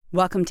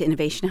Welcome to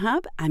Innovation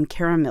Hub. I'm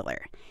Kara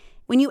Miller.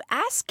 When you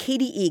ask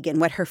Katie Egan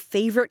what her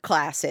favorite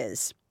class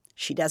is,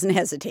 she doesn't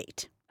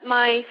hesitate.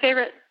 My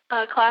favorite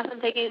class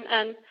I'm taking,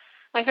 and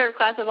my favorite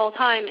class of all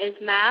time, is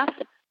math.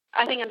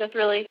 I think I'm just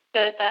really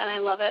good at that, and I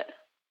love it.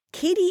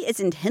 Katie is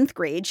in 10th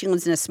grade. She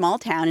lives in a small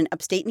town in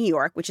upstate New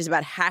York, which is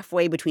about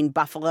halfway between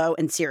Buffalo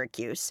and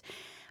Syracuse.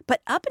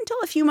 But up until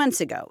a few months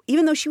ago,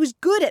 even though she was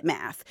good at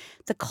math,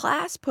 the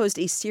class posed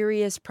a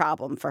serious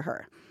problem for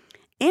her.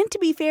 And to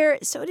be fair,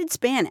 so did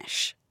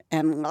Spanish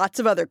and lots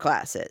of other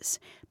classes,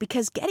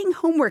 because getting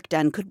homework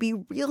done could be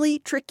really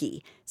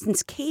tricky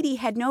since Katie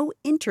had no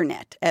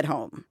internet at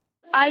home.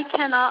 I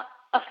cannot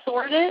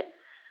afford it,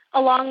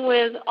 along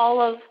with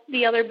all of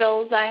the other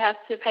bills I have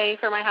to pay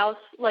for my house,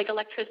 like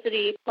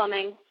electricity,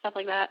 plumbing, stuff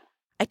like that.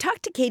 I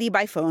talked to Katie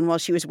by phone while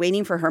she was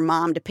waiting for her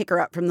mom to pick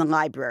her up from the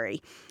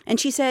library, and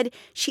she said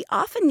she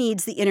often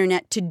needs the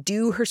internet to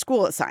do her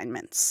school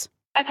assignments.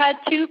 I've had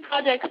 2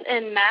 projects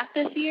in math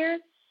this year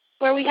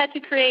where we had to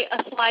create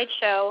a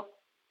slideshow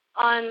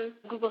on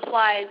Google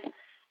Slides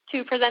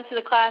to present to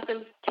the class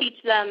and teach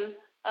them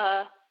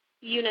a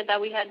unit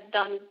that we had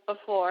done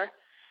before.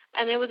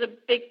 And it was a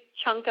big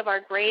chunk of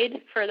our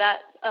grade for that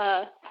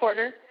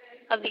quarter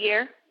of the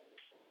year.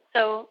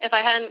 So if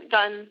I hadn't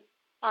gone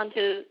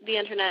onto the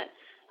internet,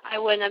 I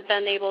wouldn't have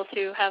been able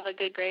to have a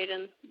good grade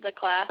in the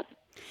class.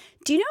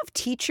 Do you know if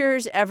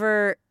teachers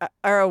ever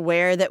are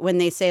aware that when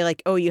they say,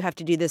 like, oh, you have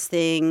to do this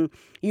thing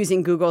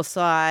using Google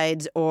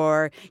Slides,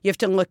 or you have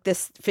to look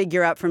this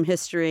figure up from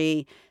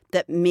history,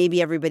 that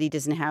maybe everybody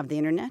doesn't have the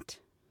internet?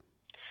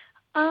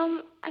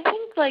 I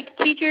think,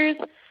 teachers,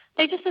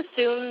 they just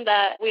assume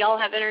that we all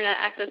have internet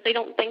access. They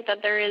don't think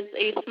that there is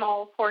a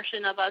small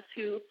portion of us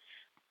who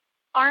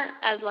aren't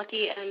as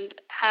lucky and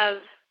have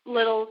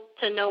little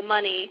to no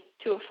money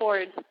to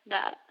afford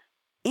that.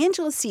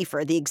 Angela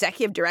Seifer, the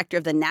executive director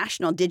of the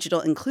National Digital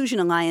Inclusion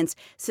Alliance,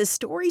 says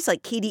stories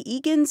like Katie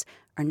Egan's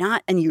are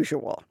not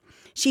unusual.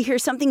 She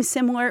hears something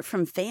similar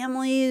from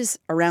families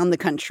around the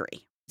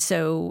country.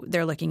 So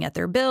they're looking at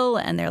their bill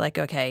and they're like,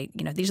 okay,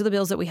 these are the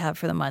bills that we have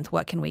for the month.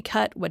 What can we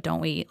cut? What don't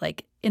we?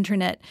 Like,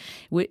 internet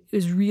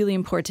is really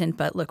important,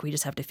 but look, we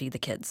just have to feed the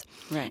kids.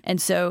 Right. And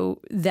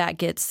so that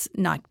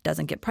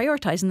doesn't get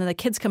prioritized. And then the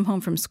kids come home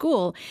from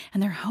school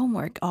and their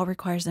homework all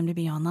requires them to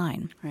be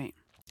online. Right.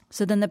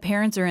 So then the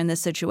parents are in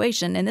this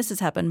situation, and this has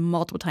happened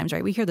multiple times,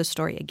 right? We hear the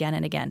story again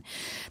and again.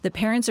 The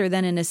parents are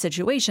then in a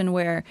situation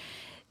where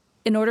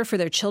in order for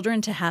their children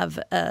to have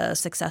a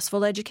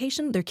successful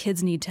education, their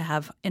kids need to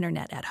have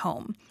internet at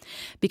home.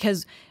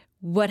 Because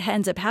what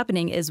ends up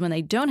happening is when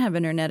they don't have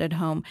internet at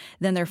home,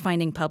 then they're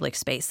finding public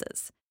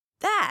spaces.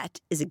 That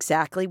is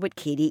exactly what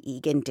Katie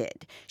Egan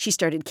did. She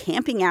started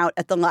camping out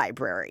at the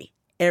library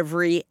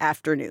every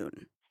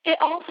afternoon. It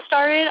all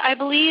started, I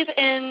believe,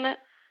 in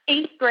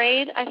 8th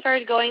grade. I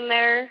started going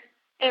there.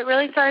 It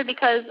really started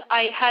because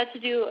I had to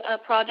do a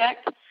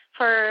project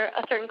for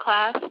a certain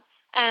class.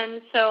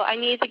 And so I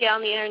needed to get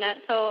on the internet.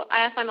 So I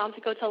asked my mom to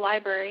go to the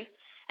library,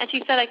 and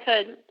she said I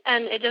could.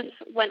 And it just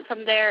went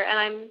from there.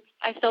 And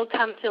I still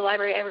come to the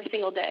library every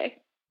single day.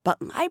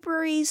 But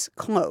libraries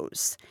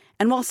close.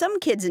 And while some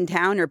kids in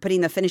town are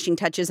putting the finishing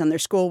touches on their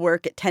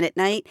schoolwork at 10 at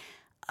night,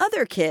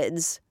 other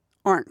kids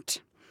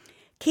aren't.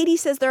 Katie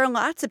says there are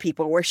lots of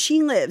people where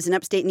she lives in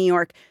upstate New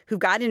York who've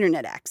got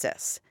internet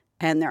access.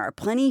 And there are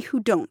plenty who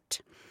don't.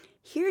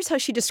 Here's how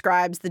she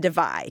describes the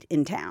divide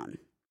in town.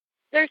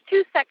 There's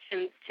 2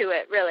 sections to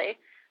it, really.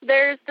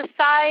 There's the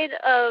side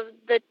of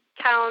the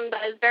town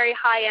that is very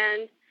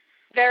high-end,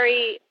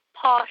 very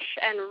posh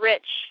and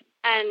rich,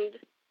 and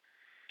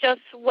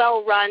just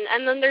well-run.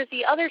 And then there's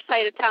the other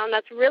side of town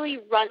that's really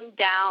run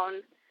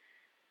down,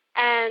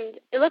 and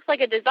it looks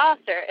like a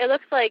disaster. It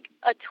looks like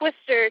a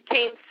twister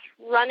came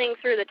running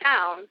through the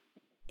town.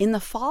 In the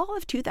fall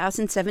of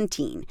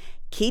 2017,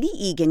 Katie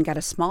Egan got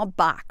a small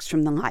box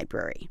from the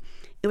library.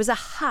 It was a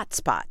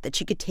hotspot that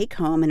she could take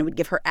home, and it would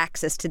give her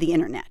access to the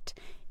internet.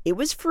 It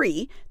was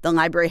free. The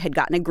library had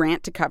gotten a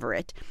grant to cover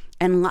it,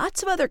 and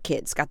lots of other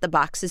kids got the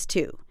boxes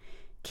too.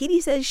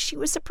 Katie says she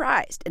was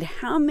surprised at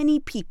how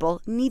many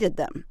people needed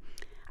them.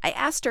 I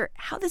asked her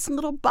how this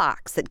little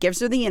box that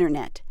gives her the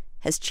internet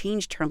has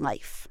changed her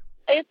life.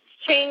 It's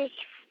changed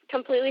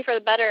completely for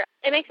the better.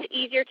 It makes it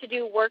easier to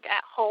do work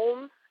at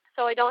home,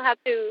 so I don't have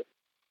to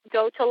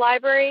go to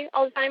library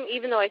all the time,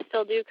 even though I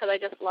still do because I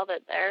just love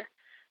it there.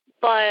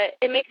 But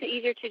it makes it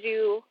easier to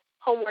do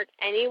homework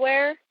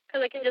anywhere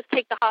because I can just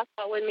take the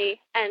hotspot with me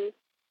and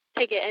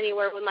take it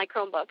anywhere with my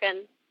Chromebook and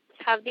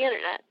have the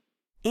internet.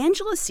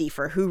 Angela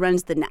Seifer, who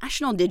runs the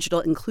National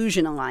Digital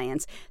Inclusion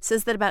Alliance,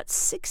 says that about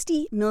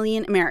 60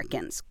 million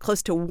Americans,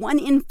 close to 1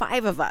 in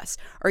 5 of us,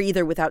 are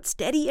either without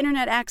steady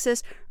internet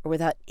access or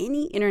without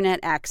any internet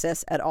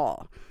access at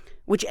all,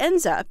 which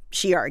ends up,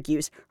 she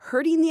argues,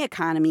 hurting the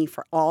economy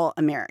for all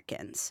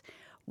Americans.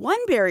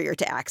 One barrier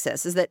to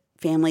access is that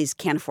families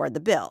can't afford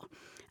the bill.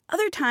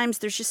 Other times,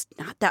 there's just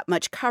not that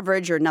much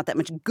coverage or not that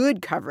much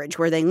good coverage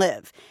where they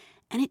live.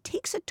 And it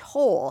takes a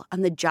toll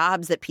on the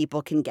jobs that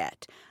people can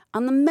get,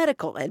 on the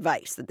medical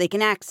advice that they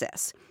can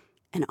access,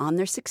 and on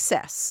their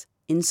success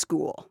in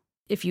school.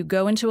 if you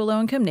go into a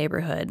low-income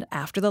neighborhood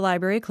after the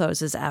library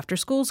closes, after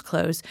schools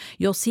close,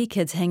 you'll see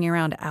kids hanging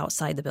around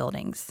outside the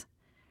buildings.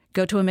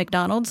 Go to a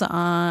McDonald's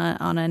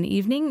on an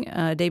evening,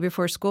 day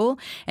before school,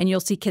 and you'll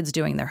see kids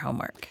doing their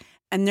homework.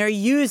 And they're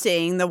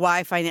using the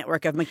Wi-Fi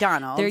network of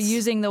McDonald's. They're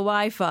using the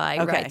Wi-Fi,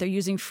 Okay. right? They're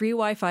using free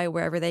Wi-Fi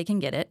wherever they can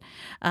get it.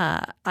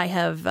 I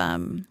have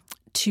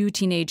 2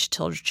 teenage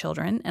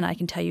children, and I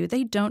can tell you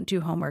they don't do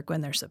homework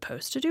when they're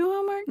supposed to do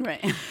homework.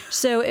 Right.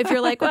 So if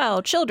you're like,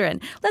 well, children,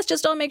 let's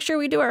just all make sure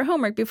we do our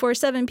homework before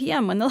 7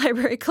 p.m. when the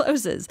library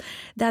closes.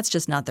 That's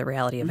just not the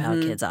reality of how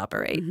kids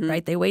operate,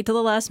 right? They wait till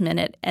the last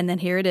minute, and then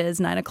here it is,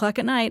 9 o'clock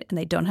at night, and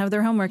they don't have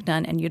their homework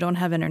done, and you don't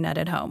have internet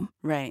at home.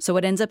 Right. So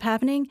what ends up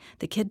happening?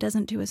 The kid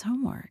doesn't do his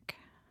homework.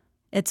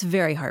 It's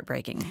very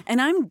heartbreaking. And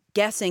I'm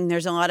guessing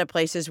there's a lot of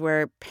places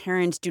where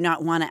parents do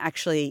not want to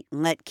actually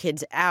let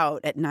kids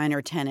out at 9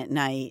 or 10 at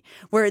night,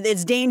 where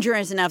it's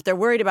dangerous enough. They're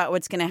worried about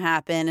what's going to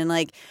happen. And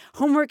like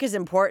homework is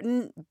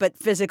important, but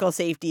physical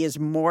safety is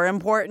more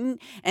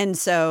important. And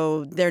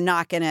so they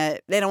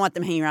don't want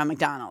them hanging around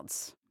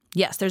McDonald's.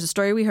 Yes, there's a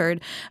story we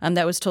heard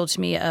that was told to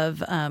me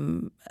of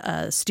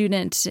a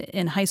student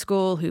in high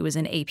school who was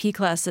in AP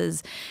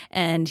classes,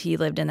 and he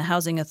lived in the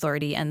housing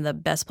authority, and the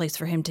best place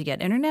for him to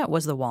get internet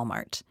was the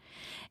Walmart.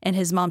 And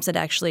his mom said,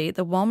 actually,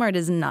 the Walmart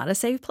is not a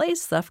safe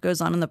place. Stuff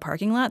goes on in the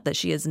parking lot that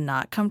she is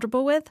not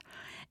comfortable with.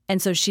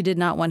 And so she did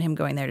not want him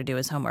going there to do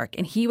his homework.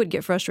 And he would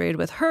get frustrated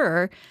with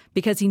her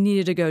because he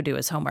needed to go do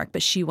his homework,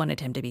 but she wanted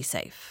him to be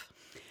safe.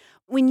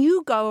 When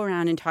you go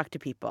around and talk to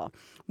people,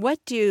 what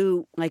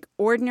do like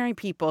ordinary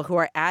people who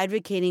are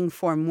advocating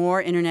for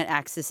more internet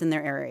access in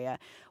their area,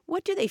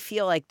 what do they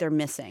feel like they're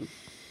missing?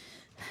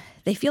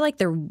 They feel like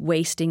they're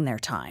wasting their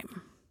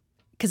time.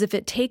 Because if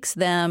it takes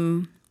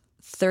them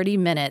 30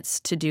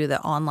 minutes to do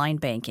the online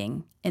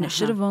banking, and it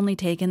should have only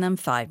taken them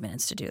 5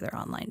 minutes to do their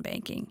online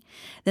banking,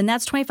 then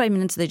that's 25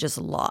 minutes they just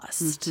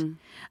lost.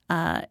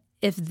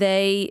 If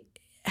they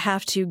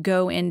have to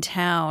go in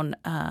town,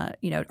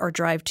 or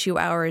drive 2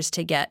 hours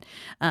to get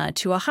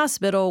to a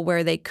hospital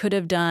where they could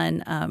have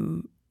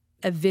done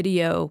a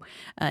video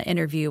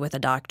interview with a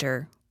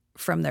doctor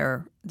from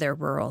their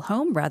rural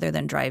home rather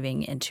than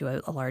driving into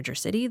a larger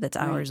city that's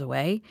hours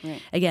away. Right.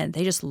 Again,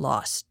 they just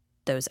lost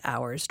those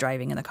hours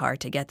driving in the car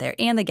to get there,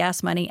 and the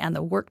gas money and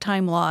the work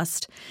time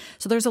lost.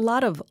 So there's a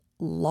lot of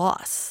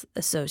loss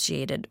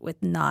associated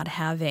with not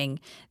having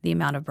the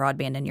amount of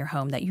broadband in your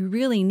home that you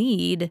really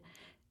need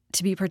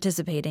to be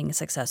participating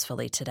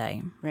successfully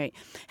today. Right.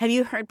 Have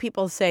you heard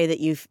people say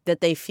that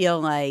they feel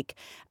like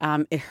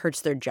it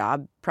hurts their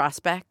job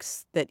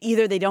prospects, that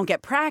either they don't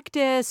get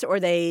practice or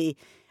they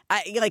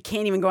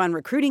can't even go on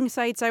recruiting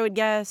sites, I would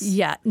guess?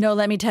 Yeah. No,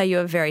 let me tell you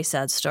a very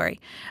sad story.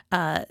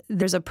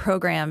 There's a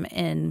program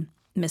in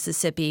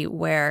Mississippi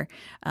where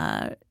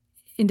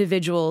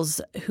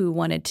individuals who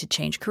wanted to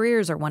change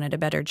careers or wanted a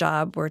better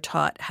job were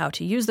taught how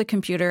to use the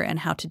computer and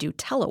how to do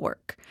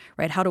telework,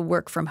 right? How to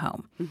work from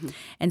home.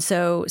 And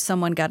so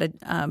someone got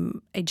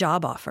a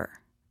job offer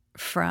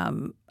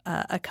from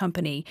a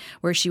company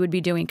where she would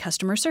be doing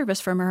customer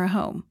service from her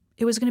home.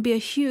 It was going to be a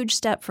huge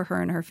step for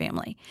her and her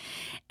family.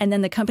 And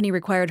then the company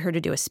required her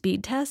to do a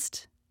speed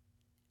test,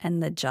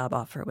 and the job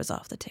offer was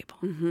off the table.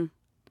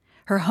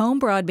 Her home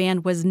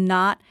broadband was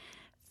not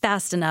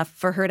fast enough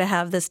for her to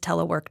have this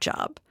telework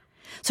job.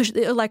 So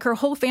like her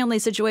whole family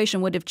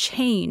situation would have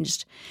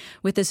changed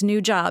with this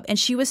new job. And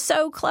she was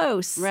so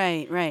close.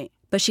 Right.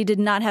 But she did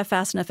not have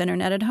fast enough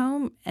internet at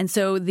home. And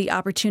so the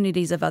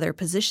opportunities of other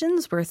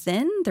positions were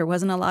thin. There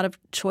wasn't a lot of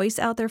choice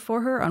out there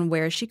for her on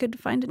where she could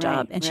find a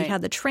job. And she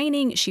had the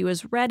training. She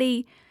was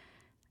ready.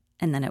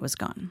 And then it was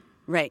gone.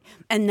 Right.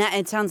 And that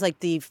it sounds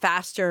like the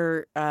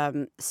faster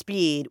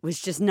speed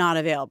was just not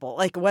available.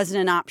 Like it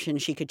wasn't an option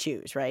she could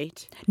choose,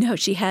 right? No,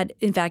 she had,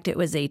 in fact, it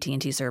was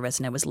AT&T service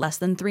and it was less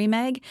than 3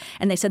 meg.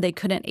 And they said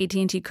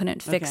AT&T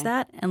couldn't fix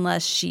that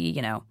unless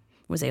she,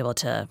 was able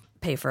to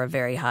pay for a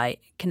very high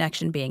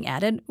connection being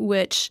added,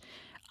 which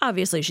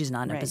obviously she's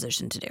not in a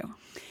position to do.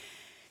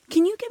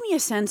 Can you give me a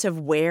sense of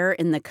where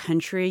in the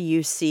country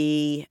you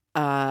see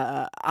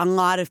a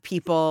lot of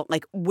people,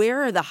 like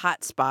where are the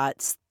hot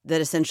spots that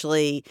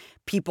essentially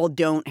people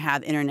don't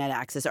have internet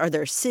access? Are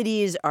there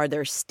cities, are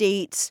there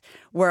states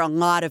where a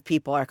lot of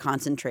people are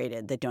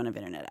concentrated that don't have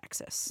internet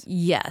access?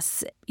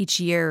 Yes. Each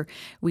year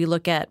we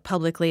look at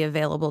publicly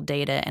available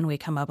data and we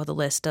come up with a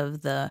list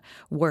of the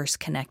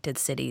worst connected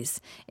cities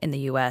in the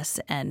U.S.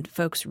 And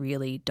folks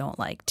really don't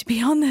like to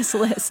be on this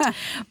list,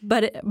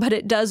 but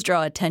it does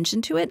draw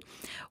attention to it.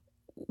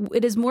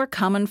 It is more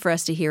common for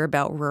us to hear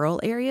about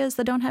rural areas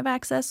that don't have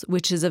access,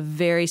 which is a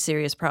very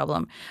serious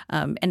problem,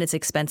 and it's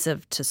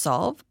expensive to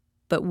solve.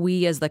 But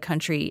we as the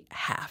country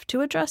have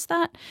to address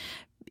that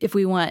if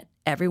we want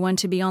everyone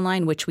to be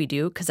online, which we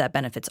do, because that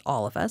benefits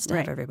all of us to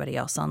have everybody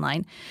else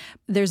online.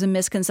 There's a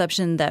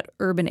misconception that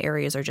urban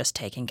areas are just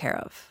taken care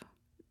of,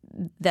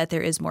 that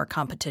there is more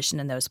competition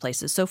in those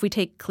places. So if we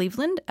take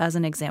Cleveland as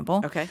an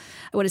example,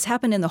 what has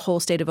happened in the whole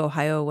state of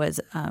Ohio was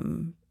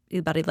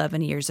about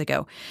 11 years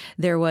ago,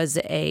 there was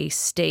a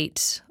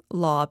state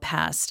law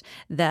passed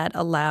that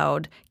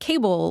allowed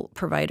cable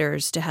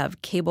providers to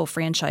have cable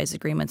franchise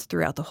agreements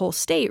throughout the whole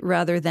state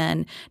rather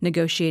than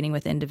negotiating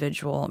with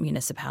individual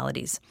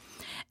municipalities.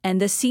 And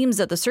this seems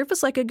at the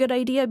surface like a good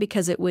idea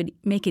because it would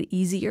make it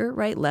easier,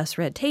 right? Less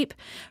red tape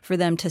for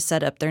them to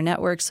set up their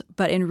networks.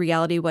 But in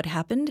reality, what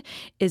happened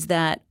is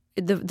that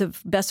the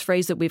best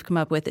phrase that we've come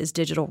up with is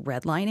digital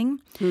redlining.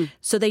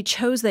 So they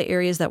chose the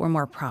areas that were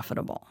more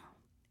profitable.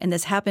 And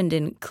this happened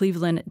in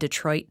Cleveland,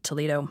 Detroit,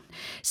 Toledo.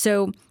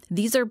 So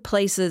these are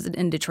places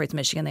in Detroit,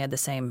 Michigan. They had the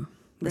same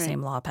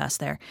law passed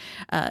there.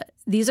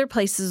 These are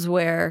places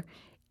where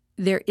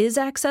there is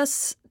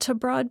access to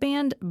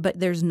broadband, but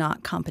there's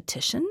not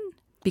competition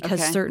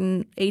because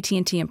certain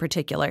AT&T in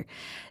particular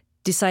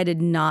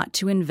decided not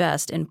to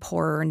invest in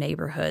poorer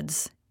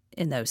neighborhoods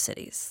in those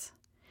cities.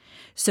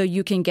 So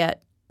you can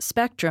get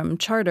Spectrum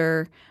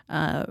Charter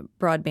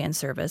broadband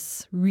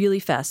service, really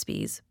fast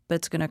speeds, but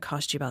it's going to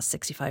cost you about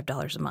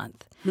 $65 a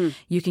month.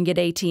 You can get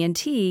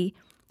AT&T,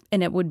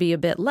 and it would be a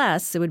bit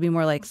less. It would be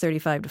more like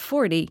 $35 to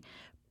 $40,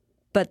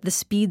 but the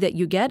speed that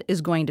you get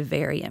is going to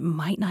vary. It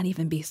might not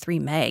even be 3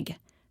 meg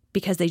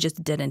because they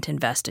just didn't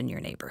invest in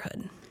your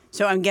neighborhood.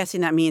 So I'm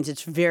guessing that means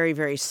it's very,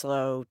 very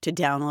slow to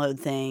download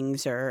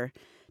things or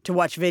to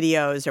watch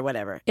videos or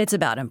whatever. It's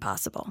about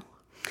impossible.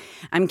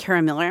 I'm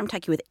Kara Miller. I'm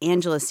talking with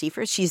Angela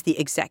Seifert. She's the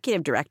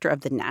executive director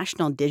of the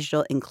National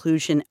Digital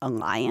Inclusion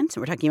Alliance,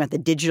 and we're talking about the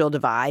digital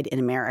divide in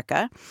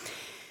America.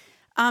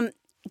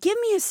 Give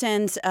me a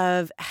sense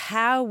of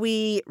how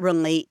we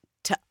relate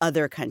to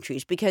other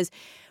countries, because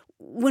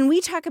when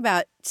we talk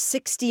about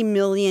 60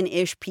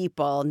 million-ish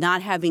people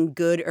not having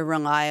good or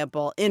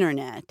reliable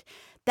internet,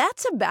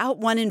 that's about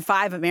 1 in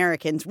 5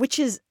 Americans, which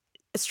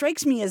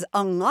strikes me as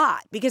a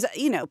lot because,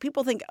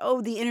 people think,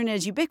 the internet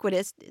is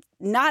ubiquitous.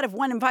 Not if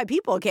 1 in 5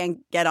 people can't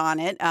get on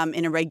it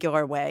in a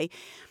regular way.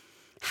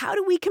 How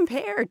do we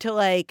compare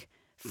to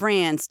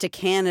France, to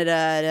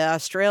Canada, to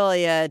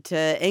Australia,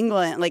 to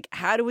England?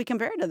 How do we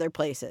compare to other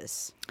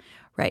places?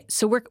 Right.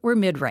 So we're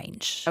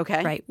mid-range.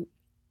 Okay. Right.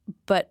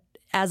 But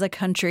as a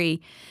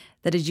country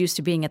that is used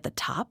to being at the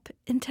top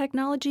in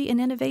technology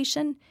and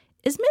innovation,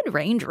 is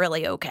mid-range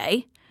really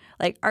okay?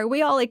 Are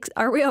we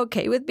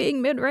okay with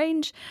being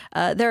mid-range?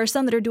 There are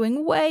some that are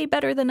doing way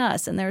better than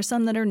us, and there are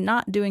some that are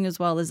not doing as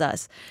well as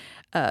us.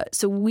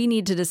 So we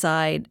need to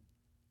decide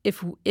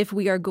if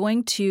we are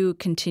going to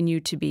continue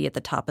to be at the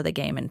top of the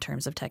game in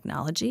terms of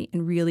technology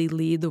and really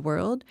lead the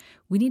world,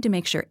 we need to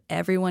make sure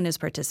everyone is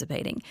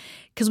participating.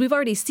 Because we've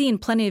already seen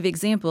plenty of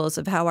examples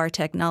of how our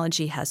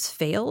technology has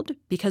failed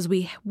because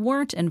we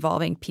weren't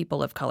involving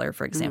people of color,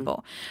 for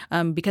example,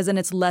 because then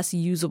it's less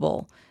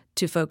usable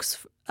to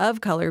folks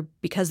of color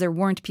because there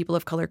weren't people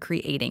of color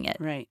creating it.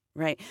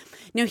 Right.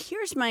 Now,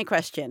 here's my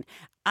question.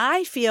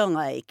 I feel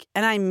like,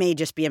 and I may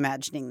just be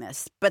imagining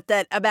this, but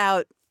that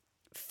about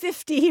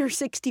 50 or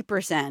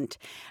 60%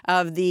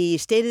 of the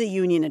State of the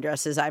Union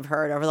addresses I've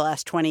heard over the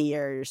last 20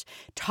 years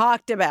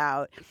talked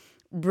about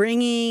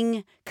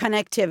bringing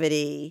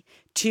connectivity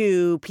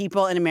to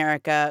people in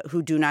America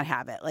who do not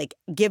have it,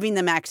 giving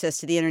them access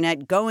to the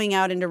internet, going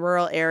out into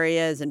rural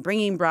areas and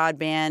bringing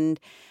broadband.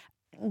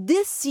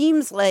 This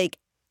seems like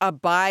a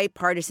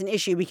bipartisan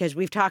issue because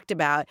we've talked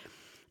about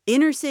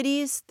inner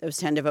cities, those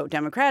tend to vote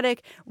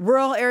Democratic,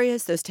 rural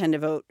areas, those tend to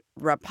vote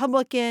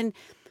Republican.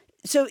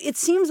 So it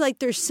seems like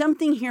there's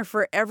something here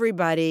for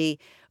everybody.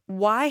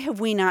 Why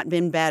have we not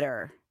been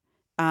better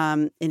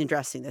in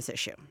addressing this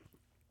issue?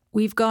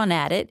 We've gone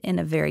at it in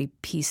a very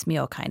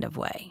piecemeal kind of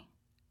way.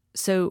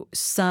 So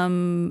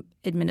some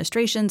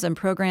administrations and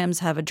programs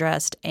have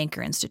addressed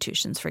anchor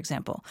institutions, for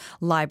example,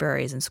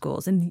 libraries and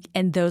schools, and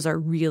those are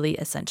really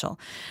essential.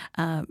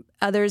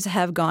 Others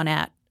have gone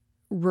at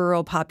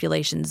rural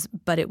populations,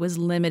 but it was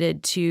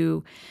limited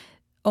to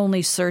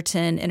only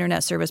certain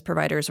internet service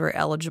providers were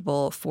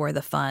eligible for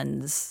the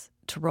funds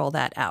to roll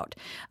that out.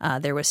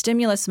 There was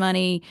stimulus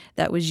money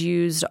that was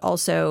used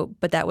also,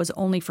 but that was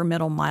only for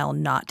middle mile,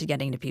 not to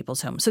getting to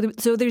people's homes.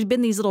 So there's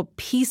been these little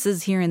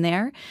pieces here and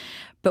there,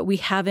 but we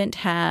haven't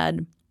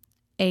had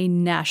a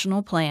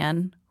national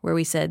plan where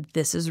we said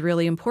this is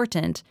really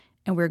important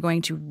and we're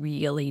going to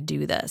really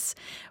do this.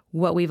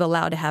 What we've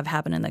allowed to have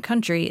happen in the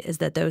country is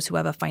that those who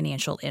have a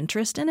financial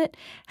interest in it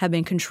have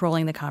been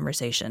controlling the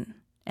conversation,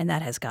 and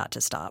that has got to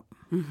stop.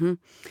 Mm-hmm.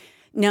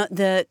 Now,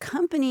 the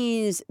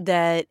companies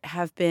that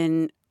have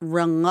been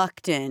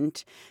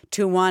reluctant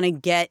to want to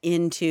get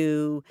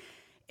into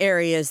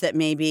areas that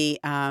may be,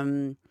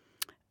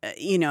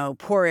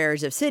 poor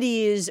areas of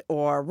cities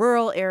or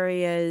rural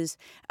areas,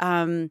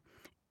 do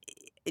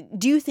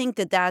you think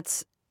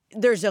that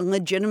there's a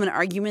legitimate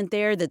argument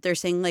there that they're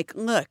saying,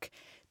 look,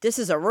 this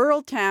is a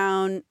rural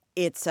town.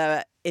 It's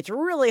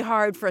really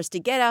hard for us to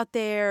get out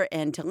there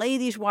and to lay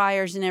these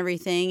wires and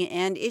everything.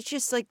 And it's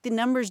just the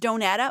numbers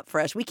don't add up for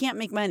us. We can't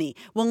make money.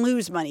 We'll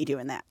lose money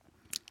doing that.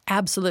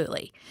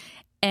 Absolutely.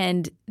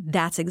 And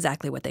that's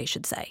exactly what they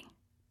should say.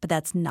 But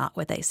that's not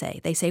what they say.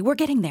 They say, we're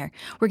getting there.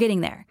 We're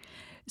getting there.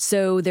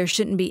 So there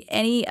shouldn't be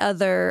any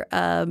other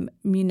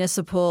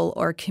municipal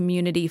or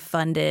community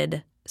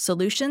funded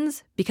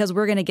solutions because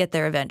we're going to get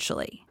there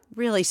eventually.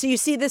 Really? So you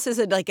see this as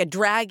like a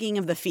dragging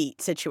of the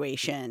feet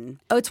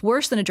situation. Oh, it's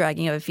worse than a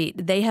dragging of a feet.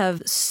 They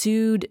have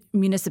sued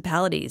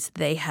municipalities.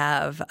 They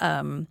have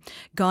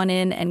gone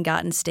in and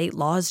gotten state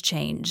laws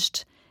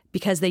changed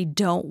because they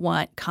don't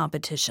want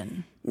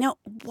competition. Now,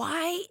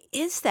 why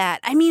is that?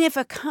 I mean, if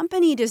a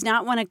company does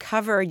not want to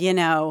cover,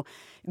 Grinnell,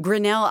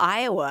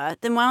 Iowa,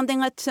 then why don't they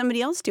let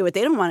somebody else do it?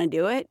 They don't want to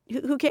do it.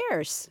 Who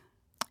cares?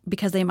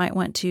 Because they might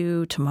want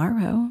to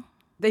tomorrow.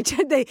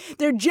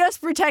 They're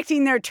just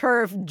protecting their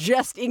turf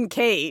just in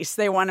case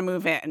they want to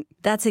move in.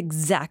 That's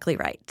exactly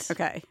right.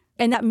 Okay.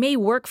 And that may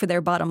work for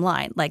their bottom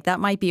line. Like, that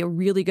might be a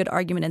really good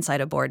argument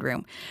inside a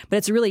boardroom. But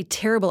it's a really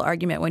terrible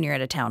argument when you're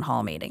at a town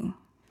hall meeting.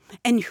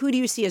 And who do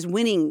you see as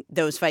winning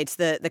those fights?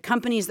 The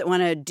companies that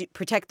want to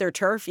protect their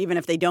turf, even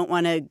if they don't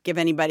want to give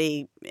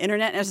anybody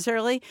internet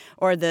necessarily,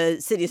 or the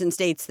cities and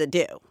states that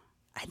do?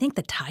 I think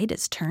the tide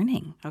is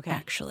turning, okay,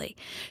 actually.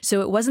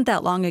 So it wasn't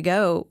that long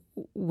ago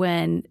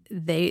when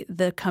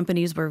the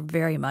companies were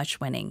very much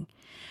winning.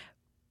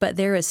 But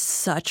there is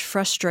such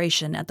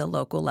frustration at the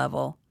local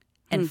level,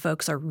 and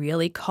folks are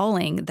really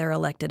calling their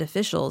elected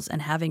officials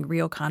and having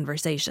real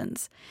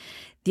conversations.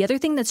 The other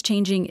thing that's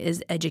changing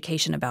is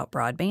education about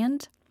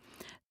broadband.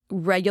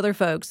 Regular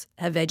folks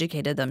have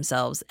educated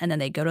themselves, and then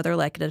they go to their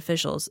elected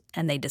officials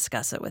and they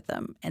discuss it with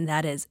them. And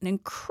that is an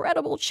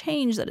incredible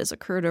change that has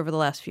occurred over the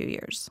last few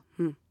years.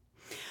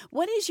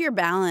 What is your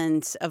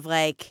balance of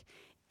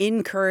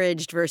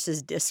encouraged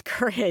versus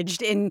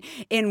discouraged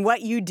in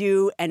what you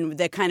do and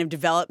the kind of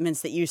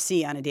developments that you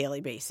see on a daily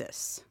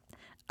basis?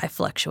 I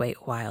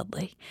fluctuate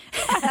wildly.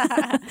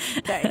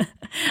 Okay.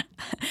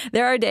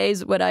 There are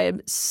days when I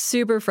am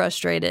super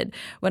frustrated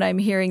when I'm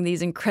hearing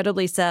these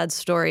incredibly sad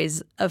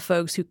stories of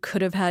folks who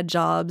could have had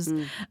jobs,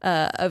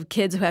 of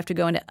kids who have to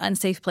go into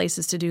unsafe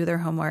places to do their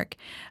homework.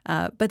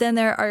 But then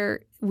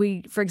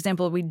for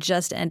example, we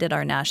just ended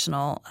our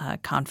national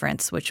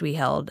conference, which we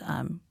held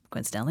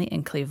coincidentally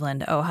in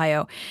Cleveland,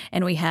 Ohio.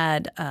 And we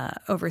had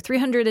over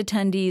 300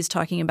 attendees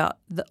talking about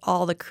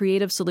all the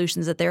creative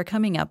solutions that they're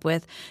coming up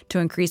with to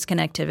increase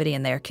connectivity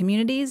in their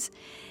communities.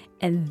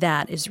 And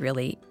that is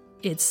really,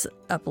 it's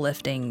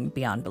uplifting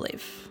beyond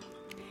belief.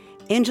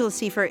 Angela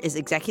Seifer is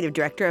Executive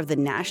Director of the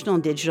National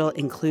Digital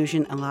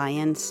Inclusion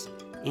Alliance.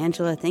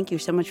 Angela, thank you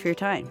so much for your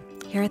time.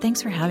 Kara,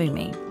 thanks for having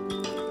me.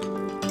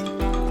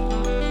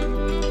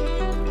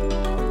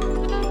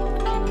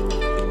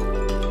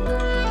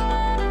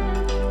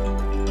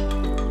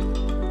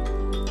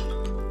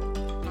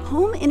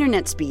 Home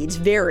internet speeds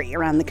vary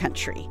around the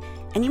country,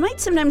 and you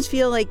might sometimes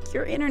feel like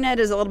your internet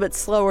is a little bit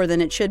slower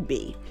than it should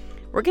be.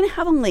 We're going to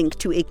have a link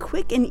to a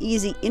quick and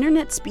easy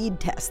internet speed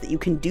test that you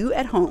can do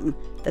at home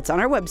that's on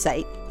our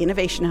website,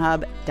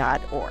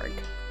 innovationhub.org.